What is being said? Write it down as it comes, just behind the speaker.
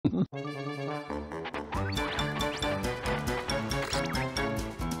Ooh,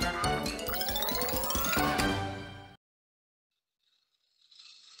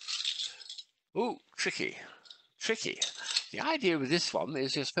 tricky. Tricky. The idea with this one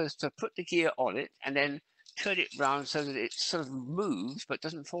is you're supposed to put the gear on it and then turn it round so that it sort of moves but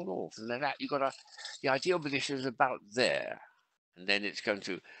doesn't fall off. And then the ideal position is about there. And then it's going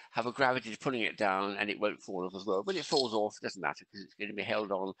to have a gravity pulling it down and it won't fall off as well. When it falls off, it doesn't matter because it's going to be held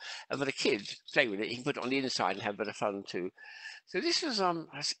on. And for the kids playing with it, you can put it on the inside and have a bit of fun too. So this was an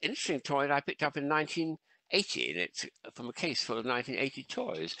interesting toy that I picked up in 1980, and it's from a case full of 1980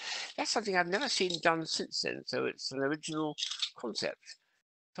 toys. That's something I've never seen done since then. So it's an original concept.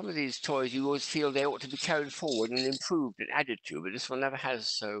 Some of these toys you always feel they ought to be carried forward and improved and added to, but this one never has.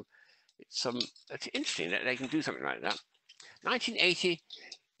 So it's interesting that they can do something like that. 1980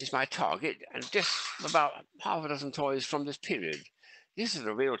 is my target, and just about half a dozen toys from this period. This is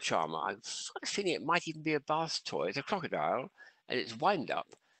a real charmer. I've got a feeling it might even be a bath toy. It's a crocodile, and it's wind up,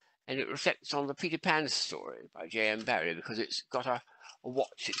 and it reflects on the Peter Pan story by J.M. Barrie because it's got a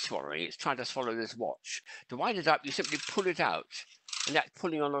watch it's swallowing. It's trying to swallow this watch. To wind it up, you simply pull it out, and that's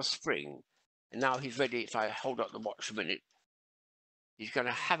pulling on a spring. And now he's ready. If I hold up the watch a minute, he's going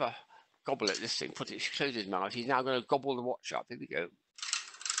to have a gobble at this thing, close his mouth. He's now going to gobble the watch up. Here we go.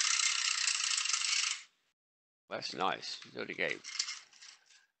 That's nice. Do it again.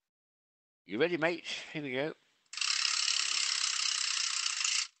 You ready, mate? Here we go.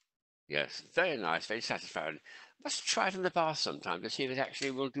 Yes, very nice, very satisfying. Must try it in the bath sometime to see if it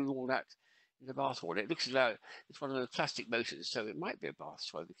actually will do all that in the bath water. It looks as though it's one of those plastic motors, so it might be a bath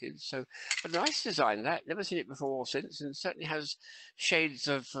toy for the kids. So, but nice design that. Never seen it before or since, and certainly has shades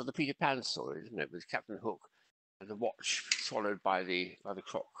of the Peter Pan story, isn't it, with Captain Hook and the watch swallowed by the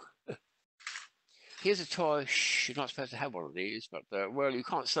croc. Here's a toy. Shh, you're not supposed to have one of these, but well, you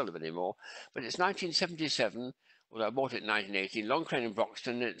can't sell them anymore. But it's 1977. Although I bought it in 1980, Long Crane in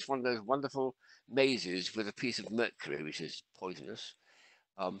Broxton. It's one of those wonderful mazes with a piece of mercury, which is poisonous,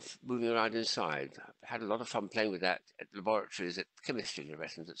 moving around inside. I had a lot of fun playing with that at laboratories, at chemistry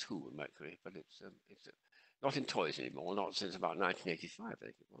lessons at school with mercury, but it's not in toys anymore, not since about 1985, I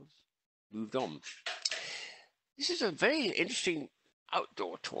think it was. Moved on. This is a very interesting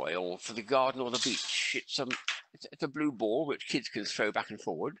outdoor toy, or for the garden or the beach. It's a blue ball which kids can throw back and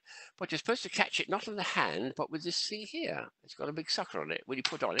forward, but you're supposed to catch it not in the hand, but with this thing here. It's got a big sucker on it. When you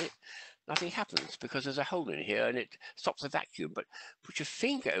put on it, nothing happens because there's a hole in here and it stops the vacuum. But put your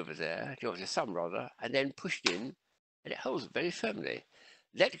finger over there, your thumb rather, and then push it in, and it holds it very firmly.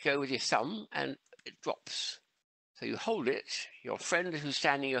 Let go with your thumb, and it drops. So you hold it. Your friend who's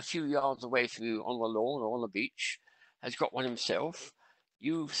standing a few yards away from you on the lawn or on the beach has got one himself.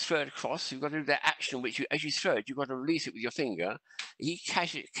 You throw it across. You've got to do that action, which as you throw it, you've got to release it with your finger. He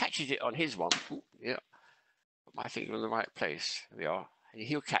catches it on his one. Ooh, yeah, put my finger in the right place. There we are. And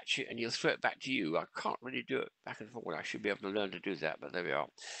he'll catch it and he'll throw it back to you. I can't really do it back and forward. I should be able to learn to do that, but there we are.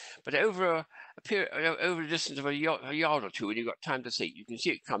 But over a distance of a yard or two, when you've got time to see, you can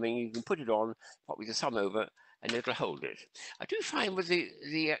see it coming. You can put it on, pop with your thumb over, and it'll hold it. I do find with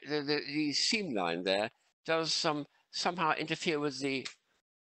the seam line there does somehow interfere with the.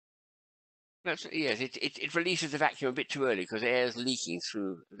 Yes, it releases the vacuum a bit too early because air is leaking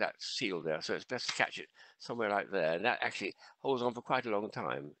through that seal there. So it's best to catch it somewhere like there. And that actually holds on for quite a long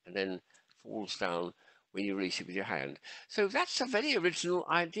time and then falls down when you release it with your hand. So that's a very original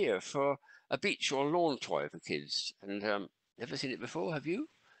idea for a beach or lawn toy for kids. And never seen it before, have you?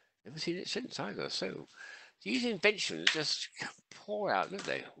 Never seen it since either. So these inventions just pour out, don't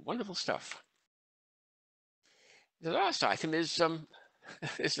they? Wonderful stuff. The last item is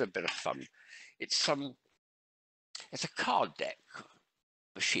this is a bit of fun. It's a card deck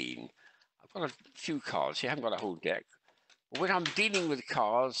machine. I've got a few cards here. I haven't got a whole deck. But when I'm dealing with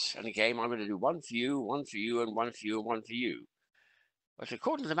cards and a game, I'm going to do one for you, and one for you, and one for you. But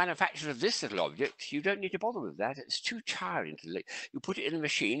according to the manufacturer of this little object, you don't need to bother with that. It's too tiring to. You put it in the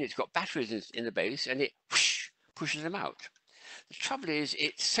machine. It's got batteries in the base, and it whoosh, pushes them out. The trouble is,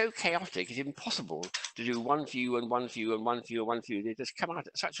 it's so chaotic, it's impossible to do one for you, and one for you, and one for you, and one for you. They just come out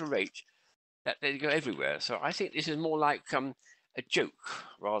at such a rate that they go everywhere. So I think this is more like a joke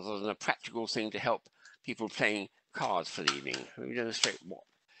rather than a practical thing to help people playing cards for the evening. Let me demonstrate what.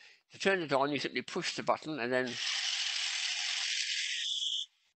 To turn it on, you simply push the button and then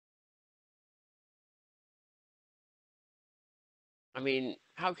I mean,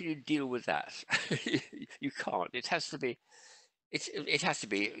 how can you deal with that? You can't. It has to be. It has to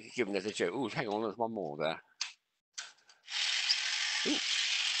be given as a joke. Oh, hang on, there's one more there. Ooh,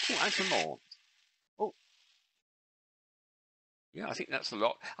 and some more. Oh, Yeah, I think that's a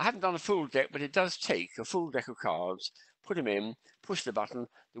lot. I haven't done a full deck, but it does take a full deck of cards, put them in, push the button,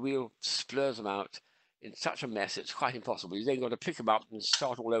 the wheel splurs them out in such a mess it's quite impossible. You then got to pick them up and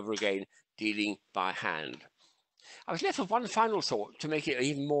start all over again, dealing by hand. I was left with one final thought to make it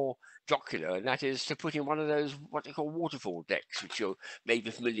even more jocular, and that is to put in one of those what they call waterfall decks, which you may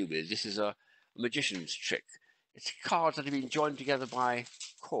be familiar with. This is a magician's trick. It's cards that have been joined together by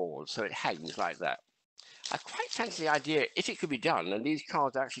cords, so it hangs like that. I quite fancy the idea if it could be done, and these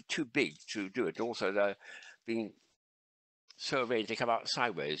cards are actually too big to do it. Also, they're being so arranged they come out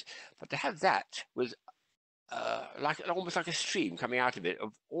sideways. But to have that with like almost like a stream coming out of it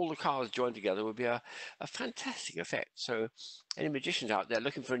of all the cards joined together would be a fantastic effect. So, any magicians out there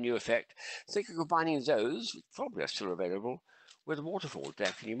looking for a new effect, think of combining those, which probably are still available, with a waterfall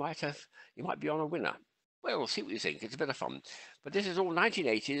deck, and you might be on a winner. Well, we'll see what you think. It's a bit of fun. But this is all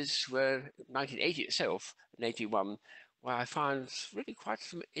 1980s, where 1980 itself, and 81, where I found really quite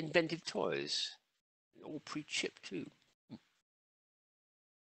some inventive toys, all pre-chipped too.